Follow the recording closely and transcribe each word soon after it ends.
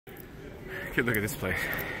Okay, look at this place.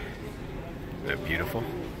 Isn't that beautiful?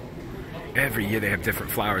 Every year they have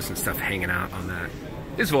different flowers and stuff hanging out on that.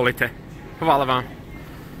 Izvolite. Hvala vam.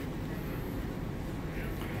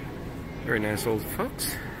 Very nice old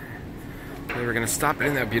folks. They were gonna stop it.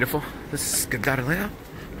 Isn't that beautiful? This is Skadarlija.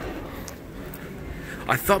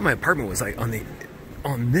 I thought my apartment was like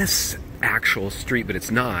on this actual street, but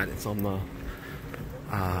it's not. It's on the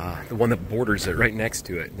one that borders it, right next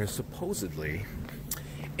to it. And there's supposedly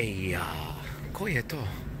a koyeto.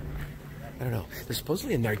 I don't know. There's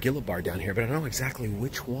supposedly a nargila bar down here, but I don't know exactly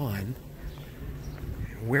which one,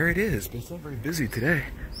 where it is. But it's not very busy today.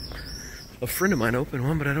 A friend of mine opened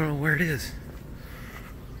one, but I don't know where it is.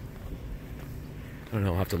 I don't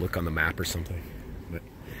know. I'll have to look on the map or something. But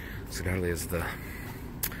Skadarlija is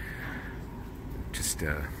just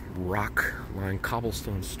a rock-lined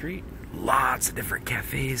cobblestone street. Lots of different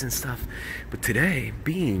cafes and stuff. But today,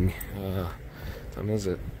 being, time is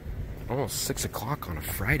it? Almost 6 o'clock on a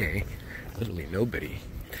Friday. Literally nobody.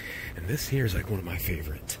 And this here is like one of my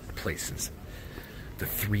favorite places. The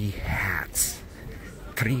Three Hats.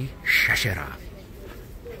 Tri Shashira.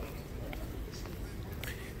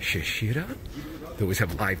 Shashira? They always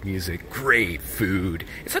have live music, great food.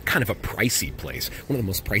 It's a kind of a pricey place. One of the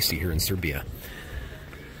most pricey here in Serbia.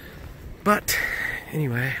 But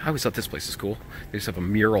anyway, I always thought this place is cool. They just have a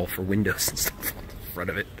mural for windows and stuff on the front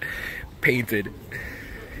of it. Painted.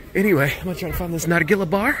 Anyway, I'm gonna try to find this nargila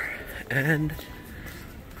bar. And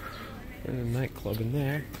there's a nightclub in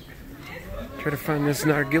there. Try to find this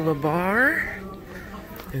nargila bar.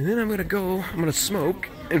 And then I'm gonna smoke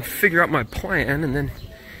and figure out my plan. And then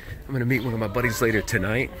I'm gonna meet one of my buddies later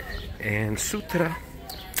tonight. And sutra.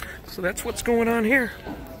 So that's what's going on here.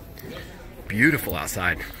 Beautiful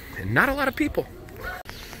outside. And not a lot of people.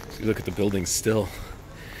 So you look at the buildings still.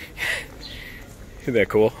 Isn't that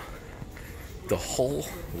cool? The whole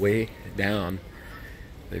way down.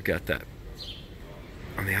 They've got that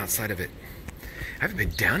on the outside of it. I haven't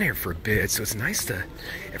been down here for a bit, so it's nice to...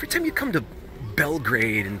 Every time you come to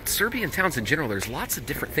Belgrade and Serbian towns in general, there's lots of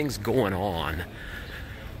different things going on.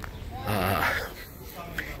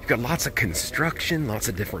 You've got lots of construction, lots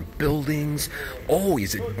of different buildings,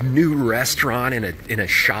 always a new restaurant in a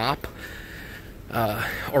shop,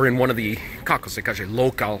 or in one of the kako se kaže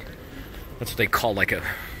local. That's what they call like a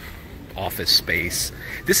office space.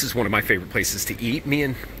 This is one of my favorite places to eat. Me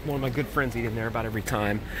and one of my good friends eat in there about every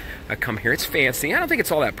time I come here. It's fancy. I don't think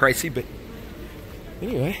it's all that pricey, but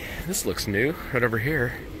anyway, this looks new right over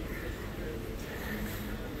here.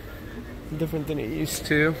 Different than it used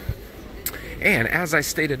to. And as I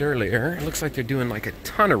stated earlier, it looks like they're doing like a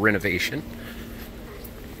ton of renovation.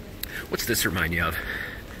 What's this remind you of?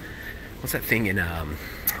 What's that thing in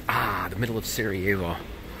the middle of Sarajevo?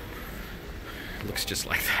 It looks just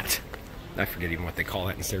like that. I forget even what they call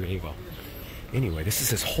that in Sarajevo. Anyway, this is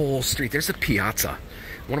this whole street. There's a piazza.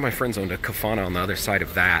 One of my friends owned a kafana on the other side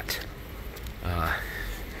of that.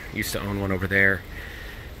 Used to own one over there.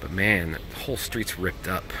 But man, the whole street's ripped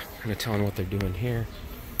up. I'm gonna tell them what they're doing here.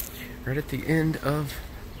 Right at the end of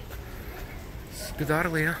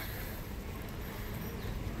Skadarlija.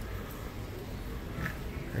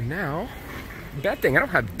 And now, bad thing, I don't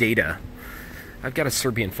have data. I've got a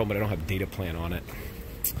Serbian phone, but I don't have data plan on it.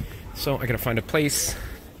 So I gotta find a place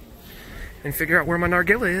and figure out where my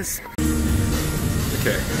nargila is.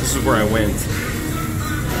 Okay, this is where I went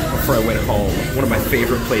before I went home. One of my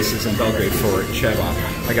favorite places in Belgrade for Cheva.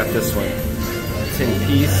 I got this one. 10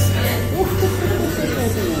 piece.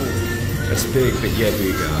 That's big, but yeah,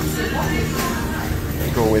 big.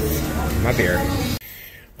 Go with my beer.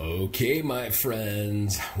 Okay, my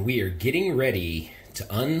friends, we are getting ready to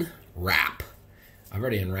unwrap. I've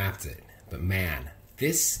already unwrapped it, but man,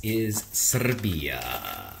 this is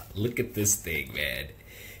Serbia. Look at this thing, man.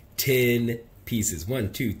 10 pieces.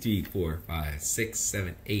 1, 2, 3, 4, 5, 6,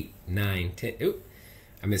 7, 8, 9, 10. Oop,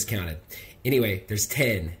 I miscounted. Anyway, there's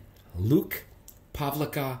 10. Luke,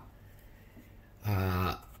 Pavlika.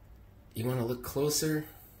 You want to look closer?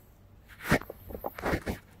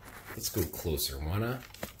 Let's go closer. Wanna?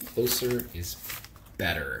 Closer is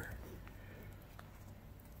better.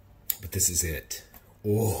 But this is it.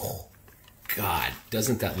 Oh, God.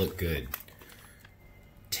 Doesn't that look good?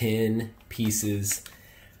 10 pieces.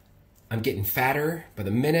 I'm getting fatter by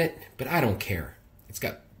the minute, but I don't care. It's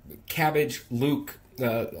got cabbage, Luke,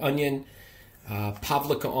 onion,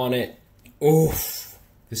 Pavlika on it. Oh,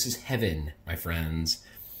 this is heaven, my friends.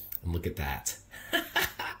 And look at that.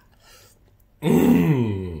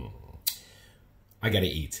 I gotta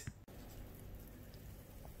eat.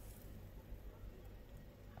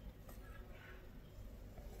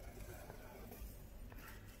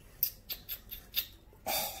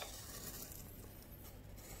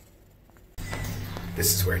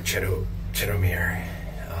 This is where Chedomir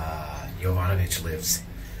Jovanovic lives.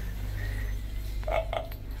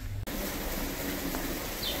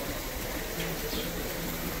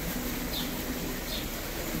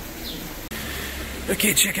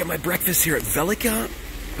 Okay, check out my breakfast here at Velika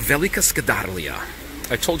Skadarlija.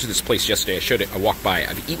 I told you this place yesterday. I showed it. I walked by.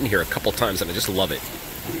 I've eaten here a couple times, and I just love it.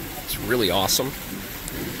 It's really awesome.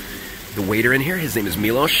 The waiter in here, his name is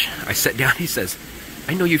Milos. I sat down. He says,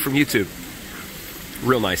 "I know you from YouTube."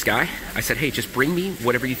 Real nice guy. I said, "Hey, just bring me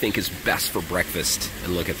whatever you think is best for breakfast."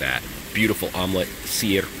 And look at that. Beautiful omelet,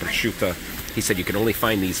 sir, prosciutto. He said you can only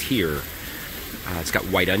find these here. It's got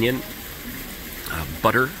white onion,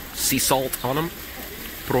 butter, sea salt on them.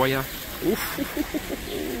 Proja.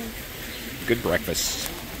 Good breakfast.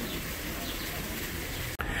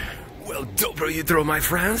 Well, dobro jutro, my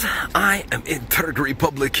friends. I am in Turk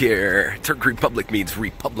Republic here. Turk Republic means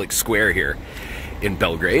Republic Square here in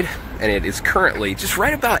Belgrade. And it is currently just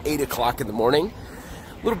right about 8 o'clock in the morning.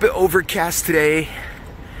 A little bit overcast today.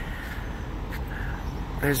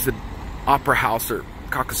 There's the Opera House, or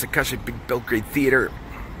Kakosakashi, big Belgrade Theater.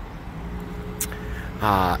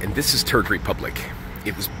 And this is Turk Republic.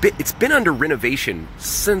 It's been under renovation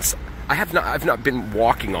since I've not been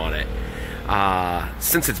walking on it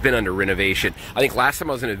since it's been under renovation. I think last time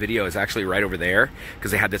I was in a video is actually right over there because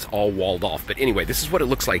they had this all walled off. But anyway, this is what it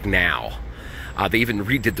looks like now. They even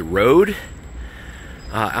redid the road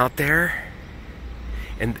out there.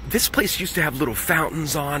 And this place used to have little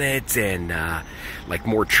fountains on it and like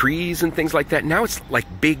more trees and things like that. Now it's like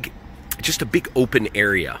just a big open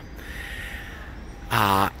area.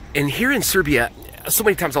 And here in Serbia, so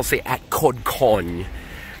many times I'll say at kod konj,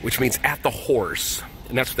 which means at the horse.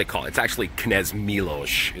 And that's what they call it. It's actually Knez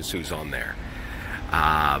Mihailova is who's on there.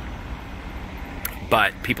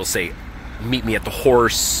 But people say, meet me at the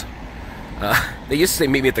horse. They used to say,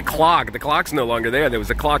 meet me at the clock. The clock's no longer there. There was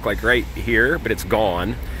a clock like right here, but it's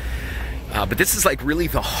gone. But this is like really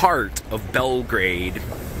the heart of Belgrade.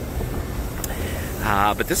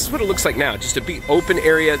 But this is what it looks like now. Just a big open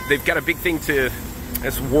area. They've got a big thing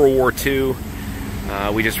that's World War II.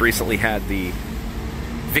 We just recently had the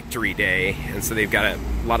Victory Day, and so they've got a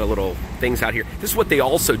lot of little things out here. This is what they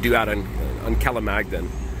also do out on Kalemegdan.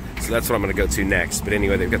 So that's what I'm going to go to next. But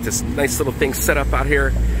anyway, they've got this nice little thing set up out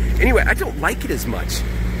here. Anyway, I don't like it as much.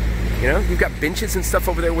 You know, you've got benches and stuff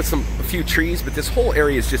over there with a few trees, but this whole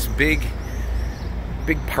area is just big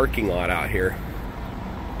parking lot out here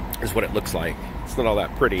is what it looks like. It's not all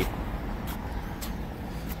that pretty.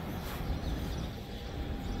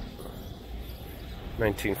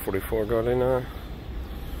 $1944 godina.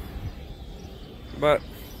 But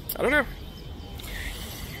I don't know.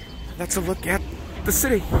 That's a look at the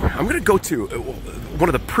city. I'm gonna go to one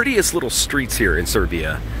of the prettiest little streets here in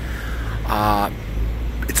Serbia.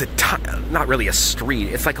 It's not really a street.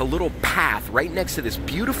 It's like a little path right next to this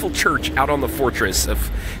beautiful church out on the fortress of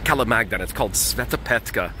Kalemegdan. It's called Sveta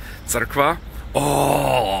Petka Crkva.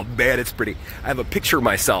 Oh man, it's pretty. I have a picture of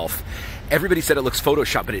myself. Everybody said it looks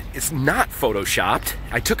photoshopped, but it's not photoshopped.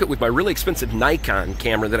 I took it with my really expensive Nikon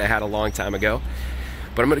camera that I had a long time ago.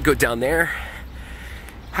 But I'm gonna go down there,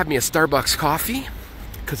 have me a Starbucks coffee,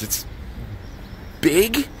 because it's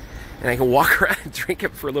big, and I can walk around and drink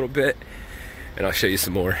it for a little bit, and I'll show you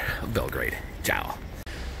some more of Belgrade. Ciao.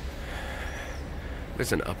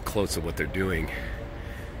 There's an up close of what they're doing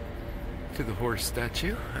to the horse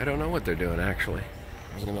statue. I don't know what they're doing, actually.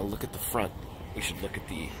 I'm gonna look at the front. We should look at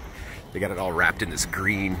they got it all wrapped in this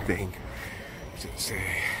green thing. Does it say,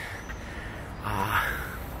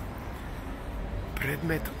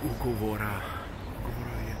 predmet ugovora.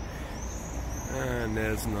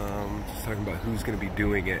 Ne znam. Just talking about who's going to be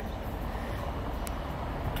doing it.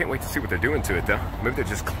 Can't wait to see what they're doing to it, though. Maybe they're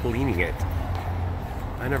just cleaning it.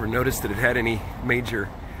 I never noticed that it had any major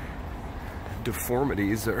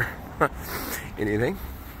deformities or anything.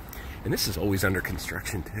 And this is always under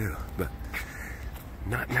construction, too. But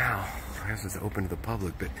not now. I guess it's open to the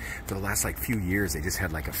public, but for the last like few years, they just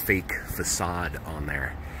had like a fake facade on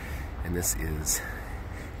there. And this is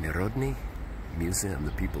Narodny Museum,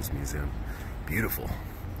 the People's Museum. Beautiful.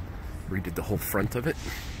 Redid the whole front of it.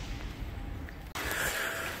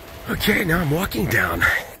 Okay, now I'm walking down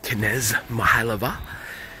Knez Mihailova.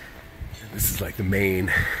 This is like the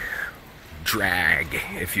main drag,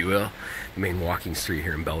 if you will, the main walking street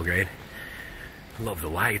here in Belgrade. I love the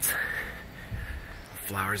lights.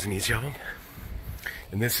 Flowers in each of them.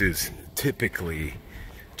 And this is typically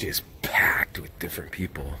just packed with different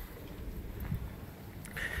people.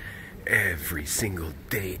 Every single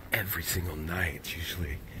day, every single night, it's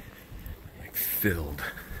usually like filled.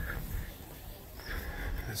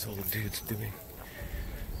 This old dude's doing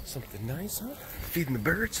Something nice, huh? Feeding the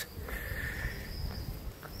birds.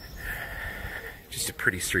 Just a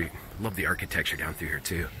pretty street. Love the architecture down through here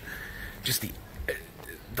too. Just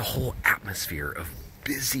the whole atmosphere of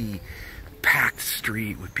busy, packed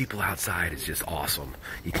street with people outside is just awesome.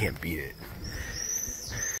 You can't beat it.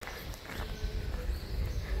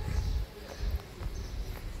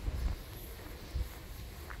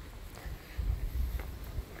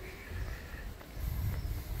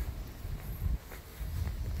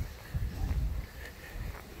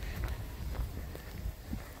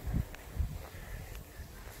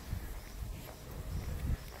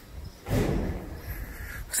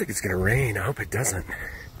 Looks like it's gonna rain. I hope it doesn't.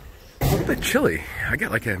 A little bit chilly. I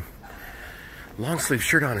got like a long sleeve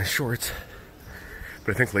shirt on and shorts,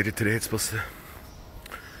 but I think later today it's supposed to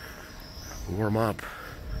warm up.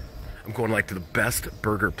 I'm going like to the best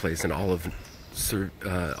burger place in all of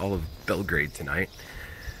Belgrade tonight.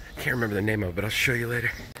 Can't remember the name of it, but I'll show you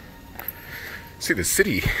later. See, the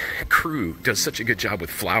city crew does such a good job with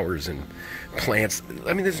flowers and plants.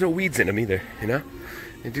 I mean, there's no weeds in them either, you know?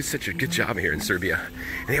 They do such a good job here in Serbia.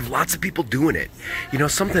 And they have lots of people doing it. You know,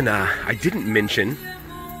 something I didn't mention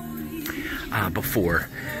before,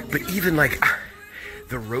 but even like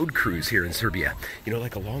the road crews here in Serbia, you know,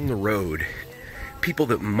 like along the road, people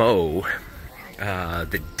that mow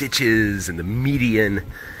the ditches and the median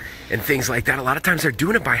and things like that, a lot of times they're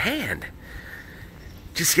doing it by hand.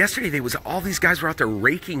 Just yesterday, there was all these guys were out there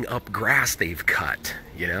raking up grass they've cut,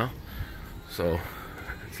 you know? So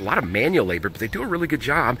it's a lot of manual labor, but they do a really good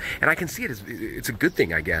job, and I can see it as it's a good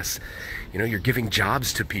thing, I guess. You know, you're giving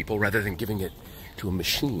jobs to people rather than giving it to a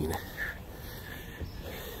machine.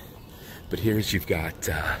 But here's, you've got,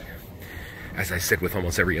 as I said, with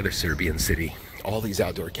almost every other Serbian city, all these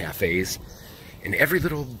outdoor cafes, and every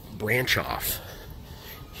little branch off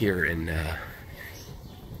here in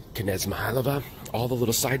Knez Mihailova, all the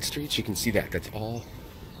little side streets, you can see that. That's all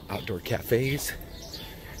outdoor cafes.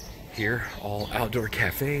 Here, all outdoor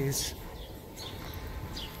cafes.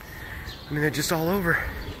 I mean, they're just all over.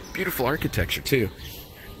 Beautiful architecture, too.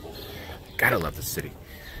 Gotta love the city.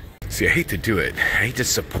 See, I hate to do it. I hate to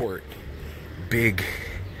support big,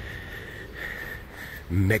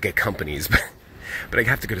 mega companies, but I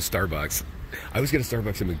have to go to Starbucks. I always go to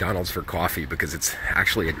Starbucks and McDonald's for coffee because it's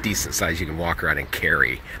actually a decent size you can walk around and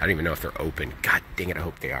carry. I don't even know if they're open. God dang it, I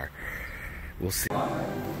hope they are. We'll see.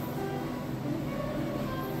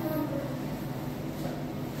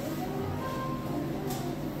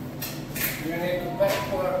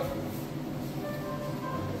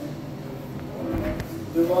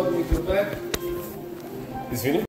 Do you want me to back? Извини?